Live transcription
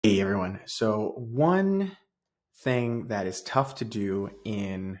Hey everyone. So one thing that is tough to do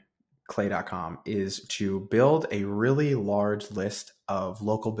in clay.com is to build a really large list of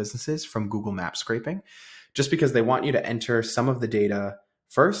local businesses from Google Maps scraping, just because they want you to enter some of the data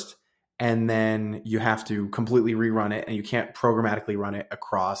first, and then you have to completely rerun it, and you can't programmatically run it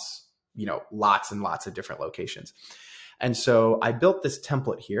across, lots and lots of different locations. And so I built this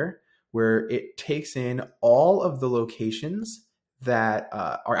template here where it takes in all of the locations that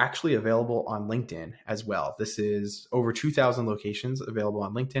are actually available on LinkedIn as well. This is over 2,000 locations available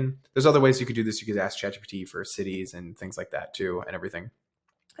on LinkedIn. There's other ways you could do this. You could ask ChatGPT for cities and things like that too, and everything.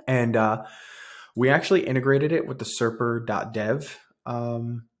 And we actually integrated it with the Serper.dev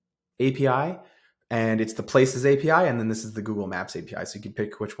API, and it's the Places API, and then this is the Google Maps API. So you can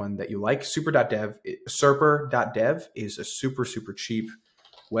pick which one that you like. Serper.dev is a super, super cheap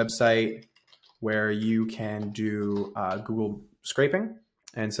website where you can do Google scraping.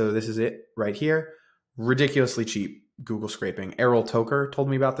 And so this is it right here. Ridiculously cheap Google scraping. Errol Toker told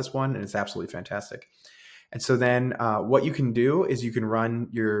me about this one, and it's absolutely fantastic. And so then what you can do is you can run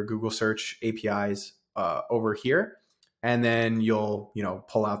your Google search APIs over here, and then you'll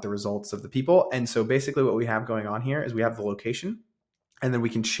pull out the results of the people. And so basically what we have going on here is we have the location, and then we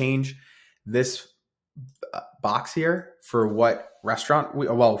can change this box here for what restaurant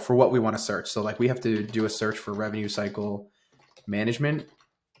for what we want to search. So like we have to do a search for revenue cycle management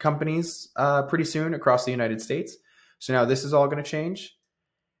companies pretty soon across the United States. So now this is all going to change.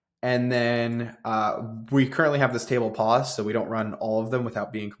 And then we currently have this table paused, so we don't run all of them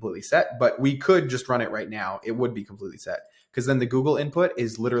without being completely set, but we could just run it right now. It would be completely set, because then the Google input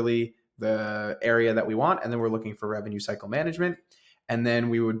is literally the area that we want. And then we're looking for revenue cycle management. And then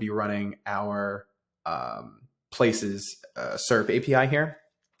we would be running our Places SERP API here.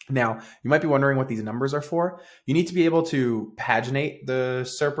 Now, you might be wondering what these numbers are for. You need to be able to paginate the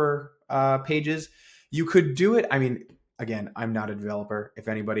Serper pages. You could do it. I mean, again, I'm not a developer. If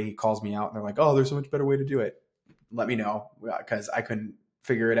anybody calls me out and they're like, oh, there's so much better way to do it, let me know, because I couldn't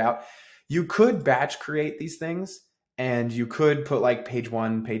figure it out. You could batch create these things, and you could put like page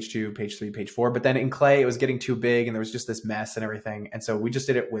 1, page 2, page 3, page 4. But then in Clay, it was getting too big, and there was just this mess and everything. And so we just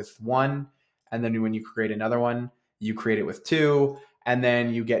did it with 1. And then when you create another one, you create it with 2. And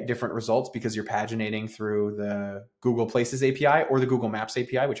then you get different results because you're paginating through the Google Places API or the Google Maps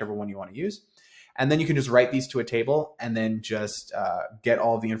API, whichever one you want to use. And then you can just write these to a table and then just get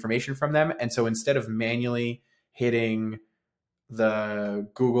all of the information from them. And so instead of manually hitting the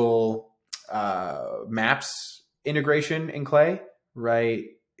Google Maps integration in Clay right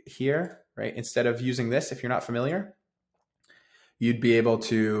here, right? Instead of using this, if you're not familiar, you'd be able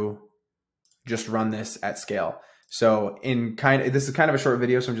to just run this at scale. So this is kind of a short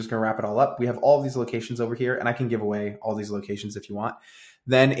video, so I'm just going to wrap it all up. We have all of these locations over here, and I can give away all these locations if you want.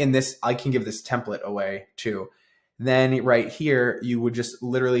 Then in this, I can give this template away too. Then right here, you would just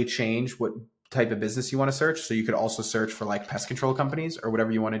literally change what type of business you want to search. So you could also search for like pest control companies or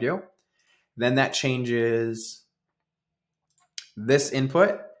whatever you want to do. Then that changes this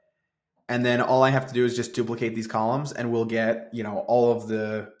input. And then all I have to do is just duplicate these columns, and we'll get, all of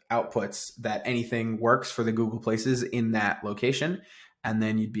the outputs that anything works for the Google Places in that location. And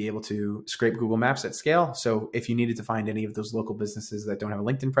then you'd be able to scrape Google Maps at scale. So if you needed to find any of those local businesses that don't have a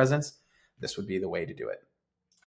LinkedIn presence, this would be the way to do it.